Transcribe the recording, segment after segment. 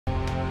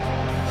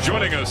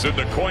Joining us in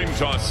the coin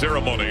toss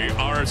ceremony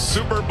are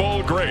Super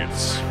Bowl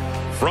greats.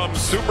 From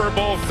Super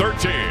Bowl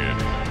 13,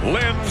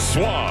 Lynn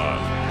Swan.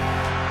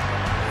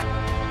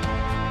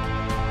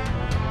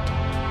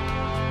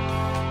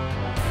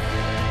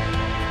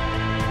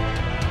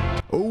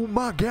 Oh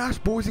my gosh,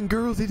 boys and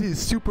girls, it is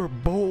Super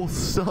Bowl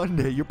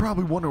Sunday. You're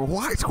probably wondering,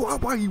 why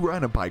are you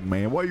riding a bike,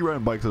 man? Why are you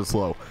riding a bike so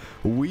slow?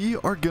 We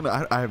are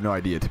gonna, I have no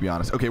idea, to be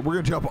honest. Okay, we're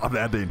gonna jump on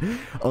that thing.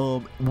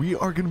 We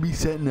are gonna be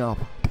setting up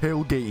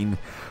tailgating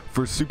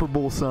for Super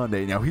Bowl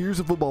Sunday. Now, here's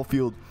a football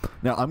field.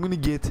 Now, I'm gonna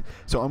get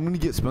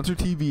Spencer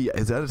TV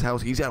is at his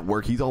house. He's at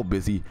work. He's all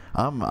busy.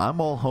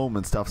 I'm all home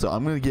and stuff. So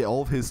I'm gonna get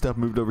all of his stuff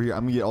moved over here.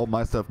 I'm gonna get all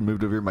my stuff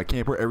moved over here. My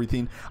camper,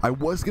 everything. I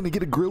was gonna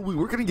get a grill. We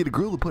were gonna get a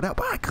grill to put out,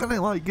 but I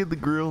couldn't like get the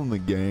grill in the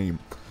game.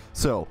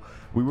 So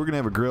we were gonna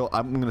have a grill.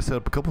 I'm gonna set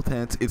up a couple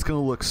tents. It's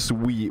gonna look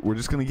sweet. We're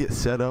just gonna get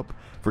set up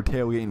for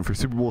tailgating for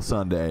Super Bowl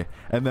Sunday.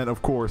 And then,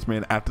 of course,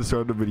 man, at the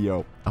start of the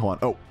video,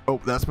 hold on.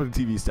 Oh, that's my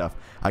TV stuff.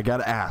 I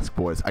gotta ask,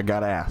 boys. I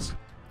gotta ask.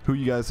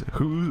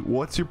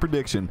 What's your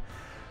prediction?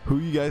 Who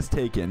you guys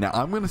taking? Now,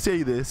 I'm gonna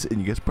say this, and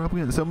you guys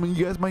probably, some of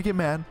you guys might get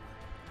mad.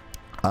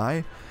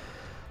 I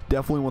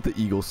definitely want the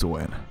Eagles to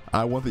win.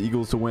 I want the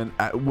Eagles to win.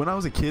 When I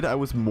was a kid, I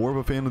was more of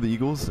a fan of the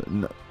Eagles.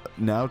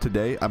 Now,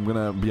 today, I'm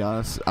gonna be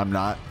honest, I'm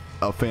not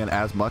a fan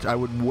as much. I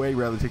would way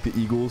rather take the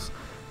Eagles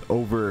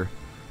over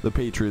the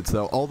Patriots,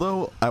 though.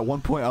 Although at one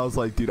point I was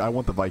like, dude, I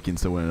want the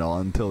Vikings to win it all,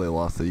 until they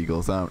lost the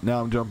Eagles. Now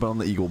I'm jumping on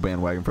the Eagle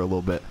bandwagon for a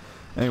little bit.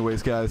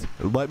 Anyways, guys,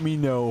 let me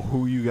know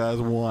who you guys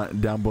want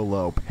down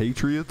below,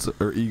 Patriots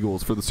or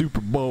Eagles for the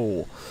Super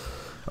Bowl.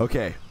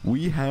 Okay,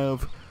 we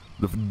have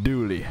the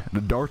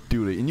Darth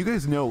Dooley, and you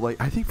guys know, like,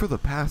 I think for the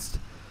past,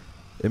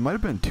 it might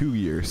have been 2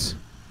 years,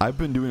 I've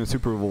been doing a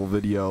Super Bowl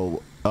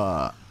video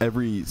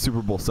every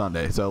Super Bowl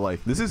Sunday. So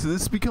like this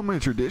is becoming a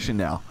tradition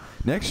now.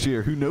 Next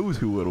year, who knows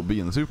who it'll be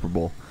in the Super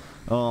Bowl.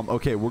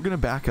 Okay, we're gonna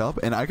back up,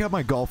 and I got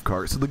my golf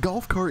cart. So the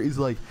golf cart is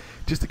like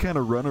just to kind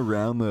of run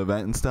around the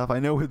event and stuff. I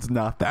know it's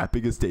not that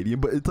big a stadium,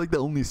 but it's like the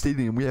only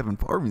stadium we have in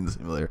Farming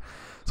Simulator.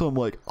 So I'm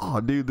like, oh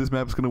dude, this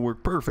map's gonna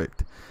work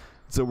perfect.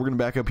 So we're gonna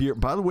back up here.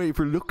 By the way, if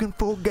you're looking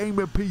for a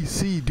gamer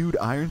PC, dude,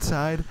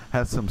 Ironside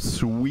has some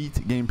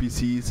sweet game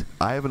PCs.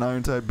 I have an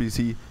Ironside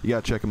PC. You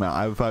gotta check them out.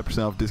 I have a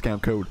 5% off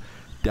discount code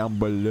down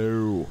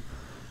below.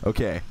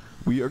 Okay,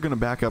 we are gonna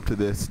back up to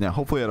this now.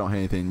 Hopefully I don't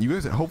hit anything.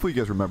 Hopefully you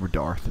guys remember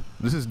Darth.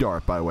 This is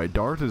Darth, by the way.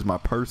 Darth is my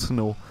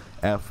personal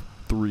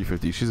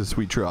F350. She's a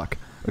sweet truck.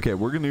 Okay,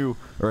 we're gonna,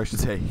 or I should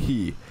say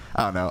he.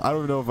 I don't know. I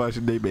don't know if I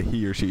should name it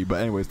he or she,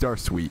 but anyways,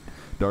 Darth's sweet.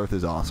 Darth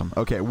is awesome.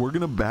 Okay, we're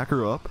gonna back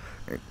her up.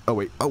 Oh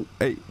wait. Oh,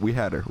 hey, we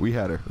had her.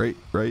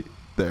 Right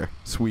there.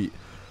 Sweet.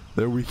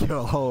 There we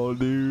go. Oh,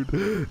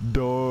 dude.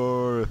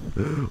 Darth.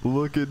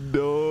 Look at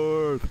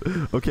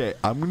Darth. Okay,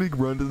 I'm gonna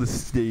run to the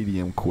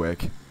stadium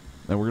quick,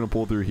 and we're gonna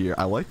pull through here.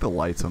 I like the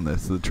lights on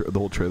this. The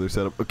whole trailer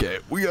setup. Okay,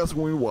 we got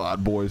swing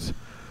wide, boys.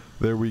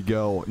 There we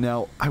go.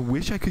 Now, I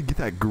wish I could get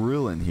that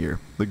grill in here.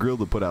 The grill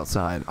to put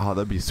outside. Oh,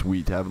 that'd be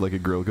sweet to have like a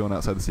grill going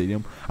outside the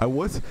stadium.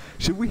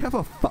 Should we have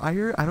a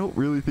fire? I don't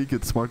really think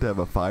it's smart to have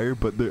a fire,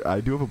 but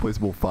I do have a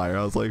placeable fire.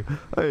 I was like,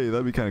 hey,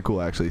 that'd be kind of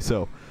cool actually.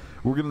 So,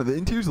 the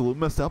interior's a little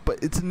messed up,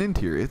 but it's an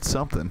interior. It's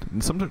something.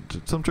 And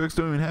some trucks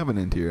don't even have an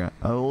interior.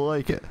 I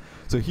like it.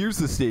 So here's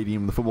the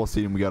stadium, the football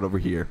stadium we got over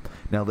here.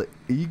 Now, the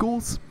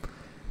Eagles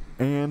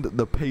and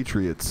the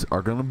Patriots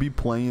are going to be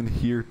playing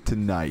here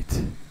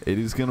tonight. It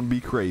is going to be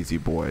crazy,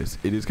 boys.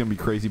 It is going to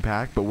be crazy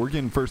packed, but we're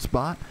getting first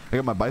spot. I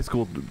got my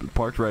bicycle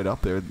parked right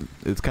up there.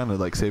 It's kind of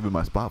like saving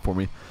my spot for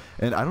me.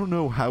 And I don't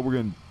know how we're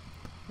going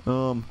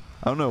to,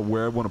 I don't know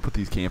where I want to put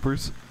these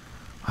campers.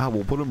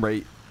 We'll put them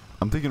right,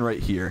 I'm thinking right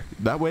here.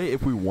 That way,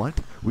 if we want,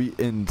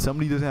 and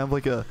somebody doesn't have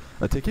like a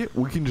ticket,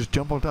 we can just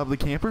jump on top of the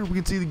camper and we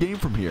can see the game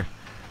from here.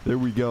 There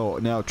we go.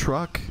 Now,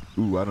 truck.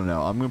 Ooh, I don't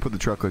know. I'm going to put the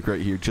truck like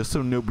right here just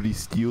so nobody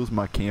steals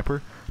my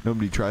camper.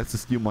 Nobody tries to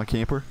steal my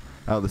camper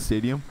out of the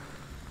stadium.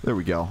 There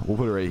we go. We'll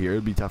put it right here.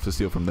 It'd be tough to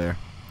steal from there.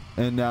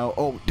 And now,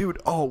 oh, dude.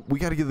 Oh, we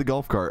got to get the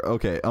golf cart.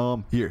 Okay.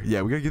 Here.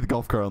 Yeah, we got to get the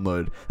golf cart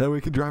unloaded. That way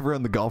we can drive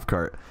around the golf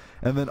cart.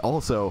 And then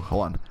also,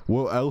 hold on.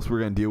 What else we're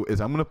going to do is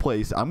I'm going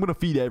to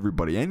feed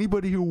everybody.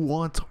 Anybody who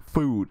wants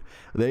food,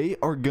 they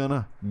are going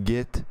to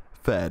get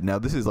fed. Now,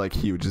 this is like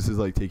huge. This is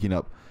like taking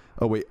up.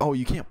 Oh wait, oh,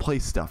 you can't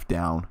place stuff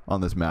down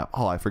on this map.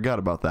 Oh, I forgot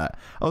about that.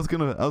 I was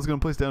gonna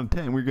place down a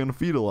tent. We're gonna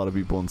feed a lot of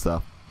people and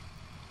stuff.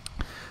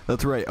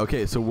 That's right.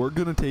 Okay, so we're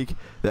gonna take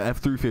the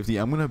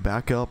F350. I'm gonna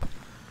back up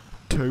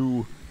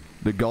to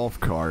the golf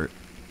cart.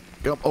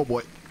 Oh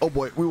boy,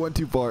 we went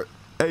too far.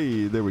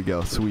 Hey, there we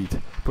go. Sweet.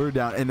 Put her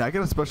down, and I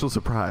got a special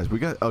surprise.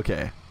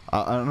 Okay.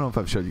 I don't know if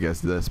I've showed you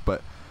guys this,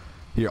 but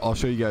here, I'll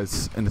show you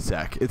guys in a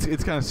sec.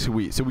 It's kind of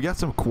sweet. So we got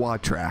some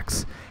quad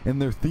tracks,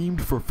 and they're themed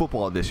for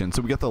football edition.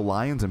 So we got the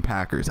Lions and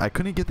Packers. I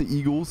couldn't get the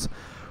Eagles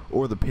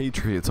or the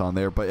Patriots on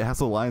there, but it has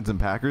the Lions and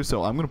Packers,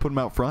 so I'm going to put them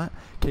out front.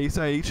 Case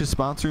IH is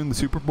sponsoring the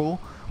Super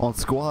Bowl on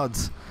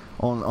Squads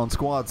on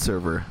Squad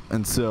server,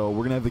 and so we're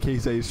going to have the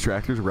Case IH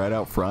tractors right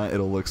out front.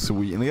 It'll look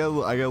sweet, and I got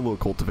a little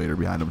cultivator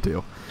behind them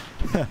too.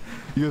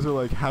 You guys are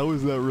like, how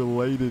is that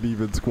related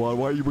even, squad?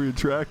 Why are you bringing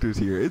tractors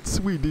here? It's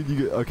sweet,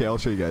 dude. Okay, I'll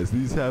show you guys.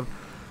 These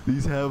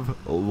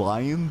have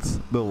lions,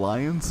 the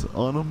lions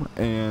on them,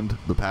 and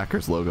the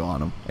Packers logo on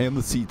them, and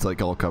the seats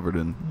like all covered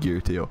in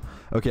gear too.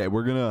 Okay,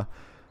 we're gonna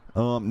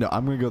no,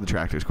 I'm gonna go the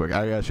tractors quick.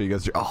 I gotta show you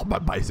guys. Oh, my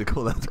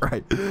bicycle. That's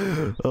right.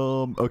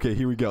 Okay,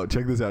 here we go.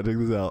 Check this out. Check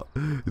this out.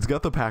 It's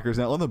got the Packers.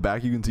 Now on the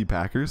back, you can see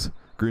Packers,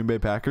 Green Bay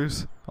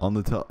Packers. On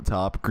the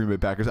top, Green Bay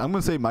Packers. I'm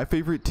gonna say my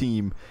favorite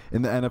team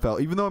in the NFL,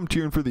 even though I'm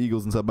cheering for the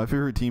Eagles and stuff, my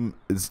favorite team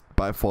is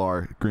by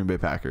far Green Bay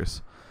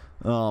Packers.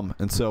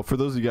 And so for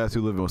those of you guys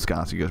who live in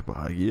Wisconsin, you guys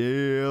are like,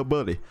 yeah,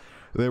 buddy.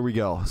 There we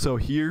go. So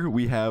here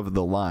we have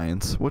the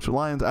Lions. Which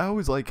Lions? I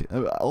always like.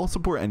 I'll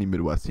support any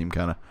Midwest team,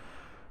 kind of.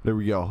 There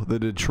we go. The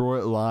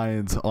Detroit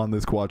Lions on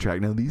this quad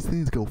track. Now, these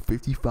things go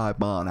 55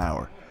 miles an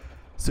hour.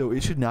 So,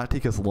 it should not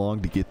take us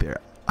long to get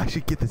there. I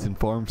should get this in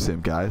Farm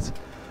Sim, guys.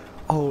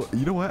 Oh,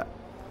 you know what?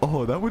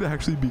 Oh, that would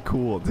actually be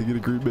cool to get a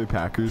Green Bay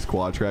Packers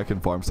quad track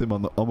and Farm Sim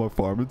on my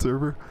farming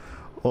server.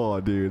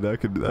 Oh, dude,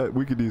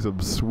 we could do some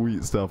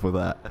sweet stuff with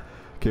that.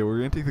 Okay, we're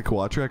going to take the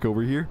quad track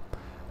over here.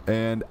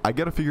 And I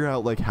got to figure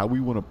out, like, how we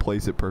want to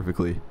place it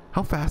perfectly.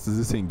 How fast does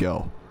this thing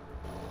go?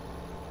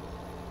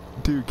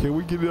 Dude, can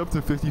we get it up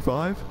to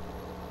 55?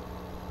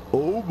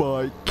 Oh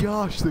my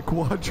gosh, the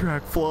quad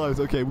track flies.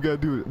 Okay, we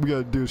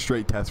gotta do a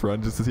straight test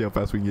run just to see how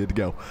fast we can get it to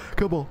go.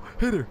 Come on,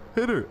 hit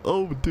her.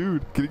 Oh,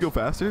 dude, can it go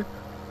faster?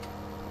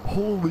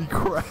 Holy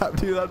crap,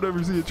 dude, I've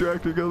never seen a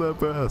tractor go that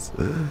fast.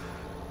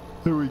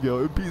 There we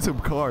go. It beat some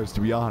cars, to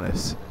be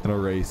honest, in a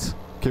race.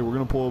 Okay, we're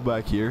gonna pull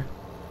back here.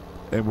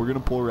 And we're going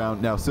to pull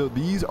around now. So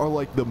these are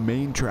like the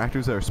main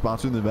tractors that are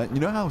sponsoring the event.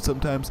 You know how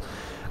sometimes,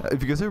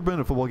 if you guys ever been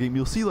to a football game,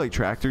 you'll see like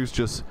tractors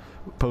just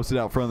posted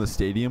out front of the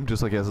stadium,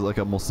 just like as like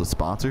almost a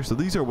sponsor. So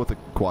these are what the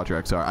quad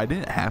tracks are. I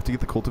didn't have to get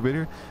the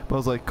cultivator, but I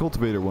was like,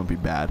 cultivator wouldn't be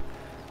bad.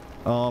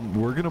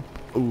 We're going to,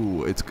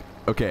 ooh, it's,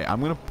 okay, I'm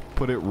going to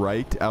put it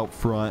right out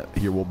front.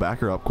 Here, we'll back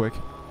her up quick.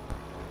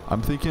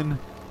 I'm thinking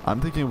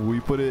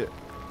we put it,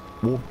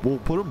 we'll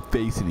put them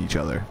facing each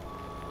other.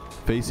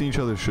 Facing each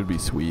other should be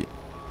sweet.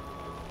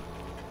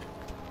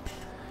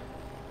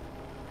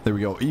 There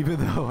we go. Even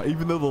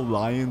though the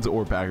Lions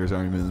or Packers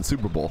aren't even in the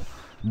Super Bowl,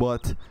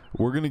 but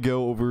we're gonna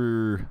go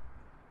over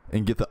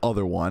and get the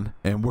other one,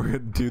 and we're gonna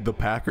do the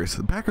Packers.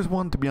 The Packers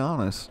one, to be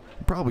honest,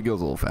 probably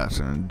goes a little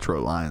faster than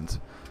Detroit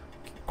Lions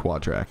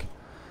quad track.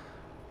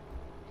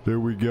 There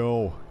we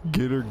go.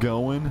 Get her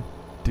going,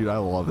 dude. I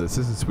love this.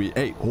 This is sweet.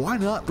 Hey, why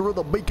not throw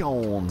the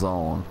beacons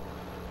on?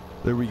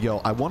 There we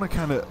go. I want to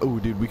kind of. Oh,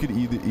 dude, we could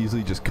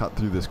easily just cut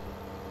through this.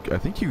 I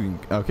think you can.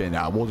 Okay,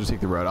 now we'll just take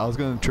the road. I was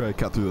gonna try to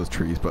cut through those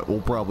trees, but we'll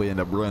probably end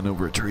up running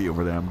over a tree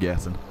over there, I'm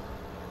guessing.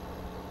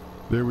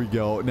 There we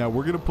go. Now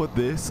we're gonna put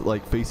this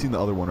like facing the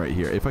other one right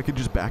here. If I could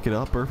just back it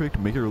up, perfect,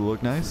 make it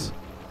look nice.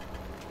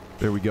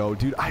 There we go,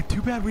 dude.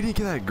 Too bad we didn't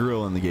get that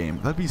grill in the game.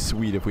 That'd be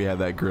sweet if we had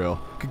that grill.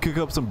 Could cook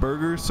up some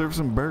burgers, serve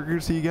some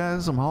burgers to you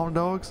guys, some hot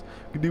dogs.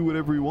 Could do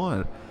whatever we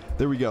want.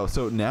 There we go.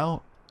 So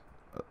now,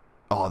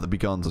 oh, the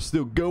beacons are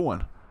still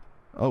going.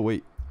 Oh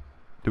wait,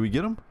 did we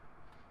get them?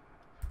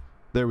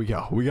 There we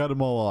go. We got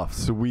them all off.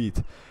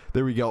 Sweet.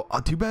 There we go.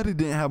 Too bad it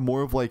didn't have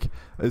more of like,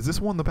 is this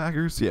one the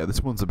Packers? Yeah,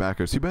 this one's the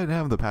Packers. Too bad it didn't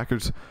have the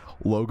Packers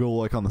logo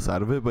like on the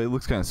side of it, but it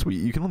looks kind of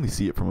sweet. You can only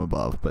see it from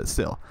above, but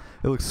still,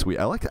 it looks sweet.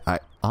 I like it.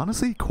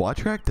 Honestly, quad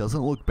track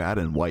doesn't look bad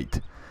in white.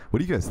 What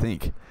do you guys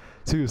think?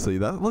 Seriously,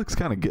 that looks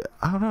kind of good.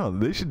 I don't know.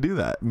 They should do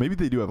that. Maybe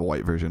they do have a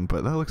white version,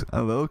 but that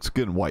looks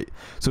good in white.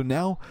 So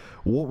now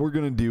what we're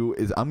going to do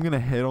is I'm going to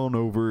head on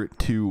over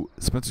to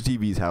Spencer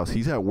TV's house.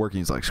 He's at work.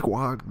 He's like,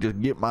 squad,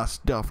 just get my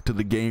stuff to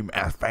the game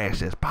as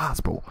fast as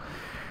possible.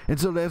 And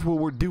so that's what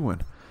we're doing.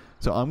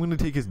 So I'm going to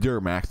take his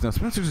Duramax. Now,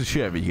 Spencer's a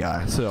Chevy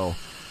guy, so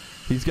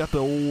he's got the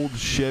old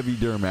Chevy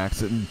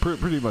Duramax, and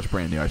pretty much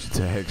brand new, I should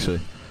say, actually.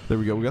 There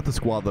we go. We got the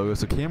squad logo.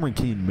 So Cameron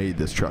Keane made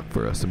this truck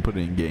for us and put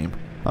it in game.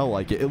 I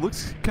like it. It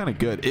looks kind of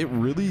good. It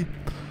really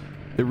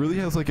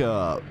has like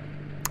a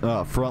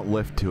front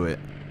lift to it.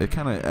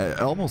 It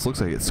almost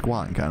looks like it's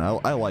squatting kind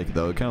of. I like it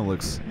though. It kind of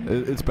looks.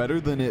 It's better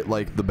than it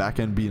like the back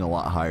end being a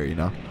lot higher. You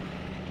know.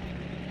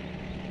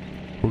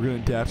 We're gonna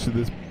attach to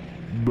this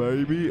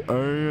baby,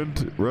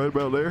 and right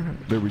about there.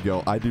 There we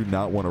go. I do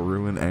not want to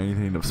ruin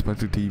anything of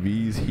Spencer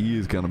TV's. He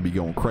is gonna be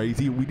going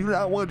crazy. We do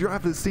not want to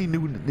drive this thing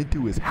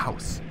into his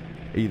house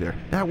either.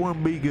 That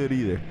wouldn't be good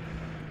either.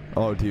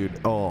 Oh, dude.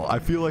 Oh, I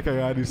feel like I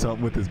gotta do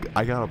something with this.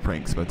 I gotta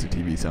prank Spencer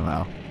TV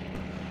somehow.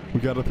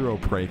 We gotta throw a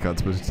prank on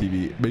Spencer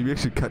TV. Maybe I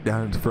should cut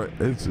down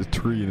his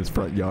tree in his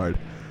front yard.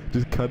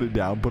 Just cut it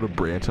down, put a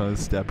branch on his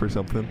step or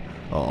something.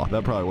 Oh,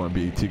 that probably wouldn't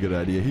be too good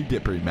idea. He'd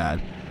get pretty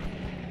mad.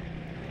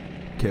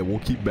 Okay, we'll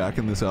keep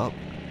backing this up.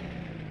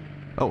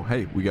 Oh,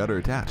 hey, we got her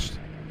attached.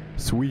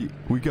 Sweet.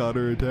 We got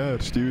her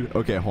attached, dude.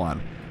 Okay, hold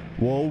on.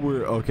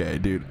 Okay,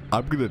 dude,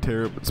 I'm gonna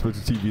tear up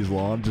Spencer TV's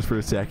lawn just for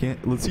a second.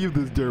 Let's see if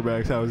this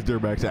Duramax, how his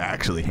Duramax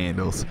actually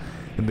handles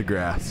in the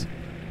grass.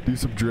 Do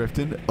some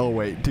drifting. Oh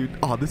wait, dude.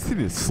 Oh, this thing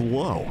is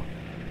slow.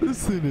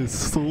 This thing is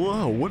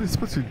slow. What is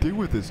Spencer do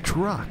with his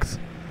trucks?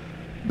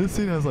 This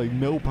thing has like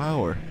no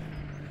power.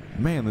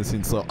 Man, this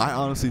thing's slow. I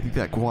honestly think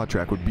that quad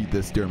track would beat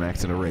this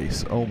Duramax in a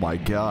race. Oh my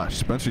gosh.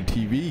 Spencer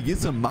TV, get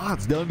some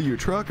mods done to your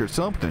truck or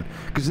something.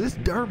 Because this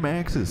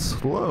Duramax is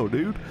slow,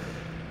 dude.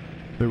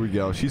 There we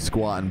go. She's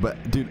squatting.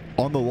 But, dude,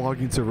 on the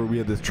logging server, we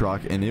had this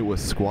truck, and it was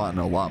squatting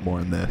a lot more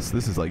than this.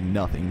 This is like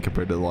nothing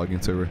compared to the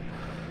logging server.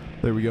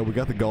 There we go. We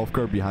got the golf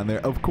cart behind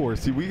there. Of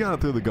course, see, we got to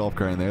throw the golf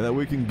cart in there. That way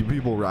we can give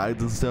people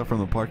rides and stuff from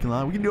the parking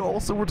lot. We can do all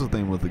sorts of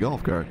things with the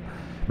golf cart.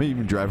 Maybe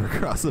even drive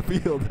across the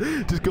field.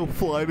 Just go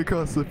flying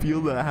across the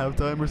field at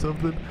halftime or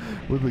something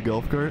with the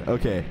golf cart.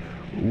 Okay,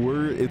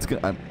 it's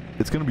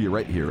gonna be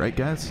right here, right,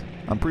 guys?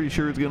 I'm pretty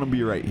sure it's gonna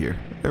be right here.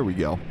 There we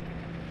go.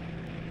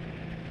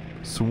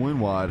 Swing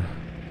wide.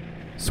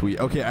 Sweet.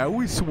 Okay, I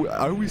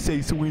always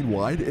say swing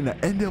wide, and I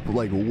end up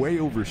like way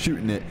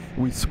overshooting it.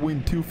 We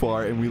swing too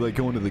far, and we like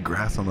go into the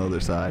grass on the other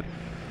side.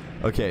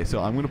 Okay,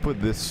 so I'm gonna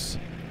put this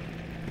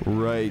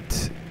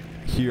right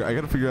here. I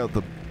gotta figure out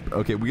the.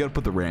 Okay, we gotta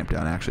put the ramp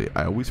down. Actually,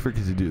 I always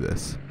forget to do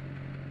this.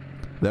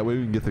 That way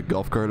we can get the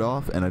golf cart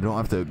off, and I don't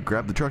have to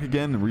grab the truck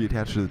again and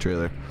reattach to the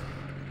trailer.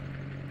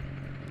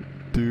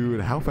 Dude,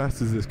 how fast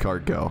does this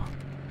cart go?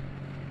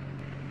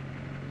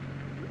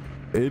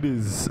 It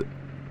is.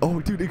 Oh,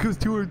 dude, it goes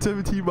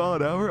 217 mile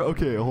an hour?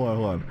 Okay, hold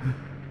on.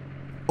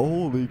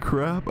 Holy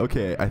crap.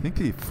 Okay, I think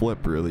they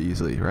flip really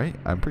easily, right?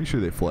 I'm pretty sure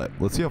they flip.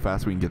 Let's see how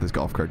fast we can get this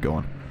golf cart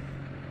going.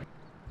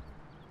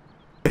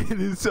 It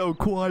is so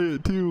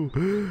quiet,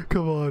 too.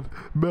 Come on.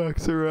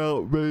 Max her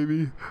out,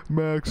 baby.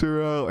 Max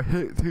her out.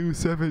 Hit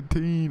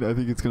 217. I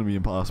think it's going to be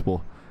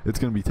impossible. It's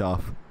going to be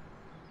tough.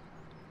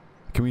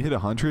 Can we hit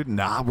 100?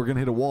 Nah, we're going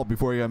to hit a wall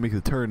before I got to make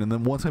the turn. And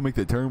then once I make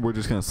the turn, we're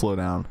just going to slow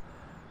down.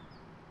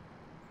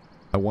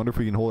 I wonder if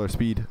we can hold our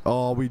speed.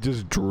 Oh, we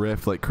just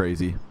drift like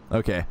crazy.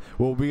 Okay,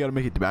 well, we got to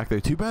make it back there.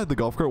 Too bad the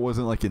golf cart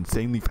wasn't like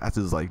insanely fast.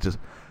 It's like just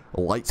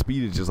light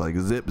speed. It's just like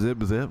zip,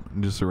 zip, zip.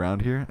 Just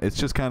around here. It's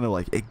just kind of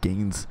like it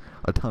gains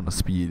a ton of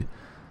speed.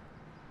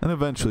 And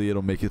eventually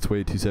it'll make its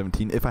way to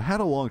 217. If I had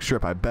a long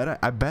strip, I bet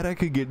I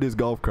could get this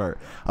golf cart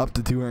up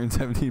to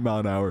 217 mile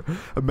an hour.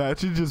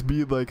 Imagine just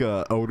being like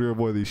a owner of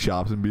one of these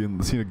shops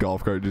and seeing a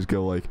golf cart just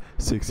go like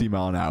 60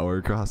 mile an hour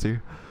across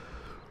here.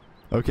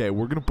 Okay,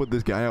 we're gonna put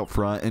this guy out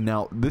front, and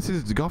now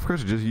the golf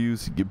carts are just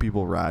used to give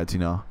people rides, you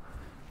know,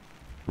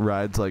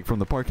 rides like from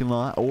the parking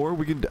lot, or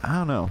we can, I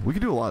don't know, we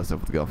can do a lot of stuff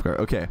with the golf cart.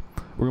 Okay,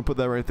 we're gonna put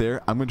that right there.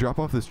 I'm gonna drop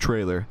off this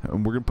trailer,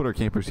 and we're gonna put our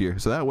campers here,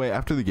 so that way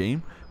after the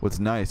game, what's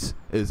nice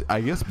is,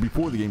 I guess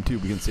before the game too,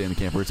 we can stay in the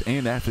campers,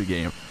 and after the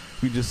game,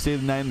 we can just stay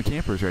the night in the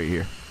campers right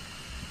here.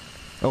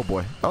 Oh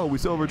boy, oh, we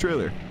still have our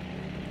trailer.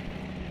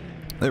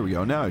 There we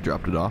go. Now I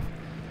dropped it off.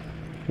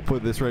 We'll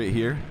put this right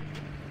here.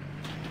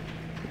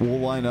 We'll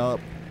line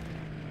up.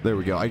 There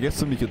we go. I guess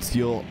somebody could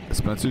steal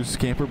Spencer's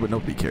camper, but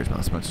nobody cares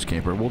about Spencer's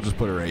camper. We'll just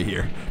put it right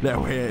here.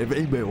 That way, if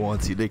anybody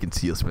wants it, they can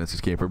steal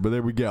Spencer's camper. But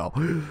there we go.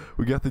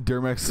 We got the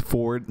Duramax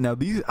Ford. Now,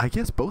 these, I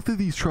guess both of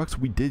these trucks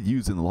we did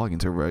use in the login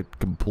server. I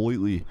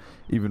completely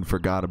even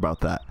forgot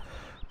about that.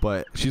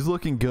 But she's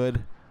looking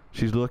good.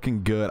 She's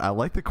looking good. I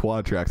like the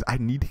quad tracks. I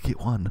need to get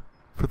one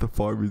for the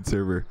farming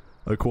server.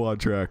 A quad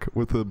track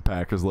with the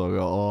Packers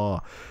logo. Oh,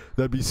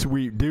 that'd be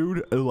sweet,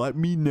 dude. Let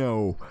me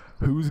know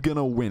who's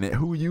gonna win it,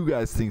 who you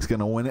guys think's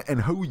gonna win it,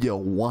 and who you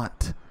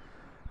want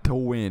to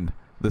win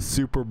the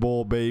Super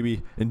Bowl,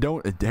 baby. And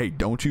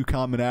don't you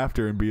comment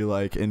after and be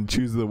like, and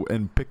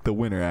pick the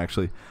winner.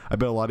 Actually, I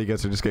bet a lot of you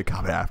guys are just gonna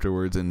comment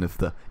afterwards, and if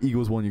the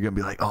Eagles won, you're gonna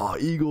be like, oh,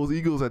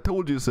 Eagles, I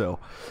told you so.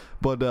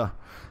 But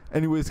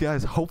anyways,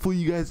 guys, hopefully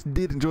you guys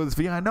did enjoy this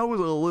video. I know it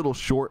was a little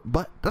short,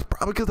 but that's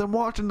probably because I'm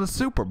watching the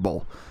Super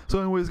Bowl. So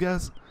anyways,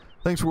 guys,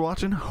 thanks for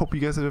watching. Hope you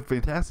guys have a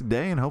fantastic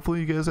day, and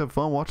hopefully you guys have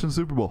fun watching the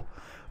Super Bowl.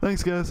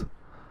 Thanks, guys.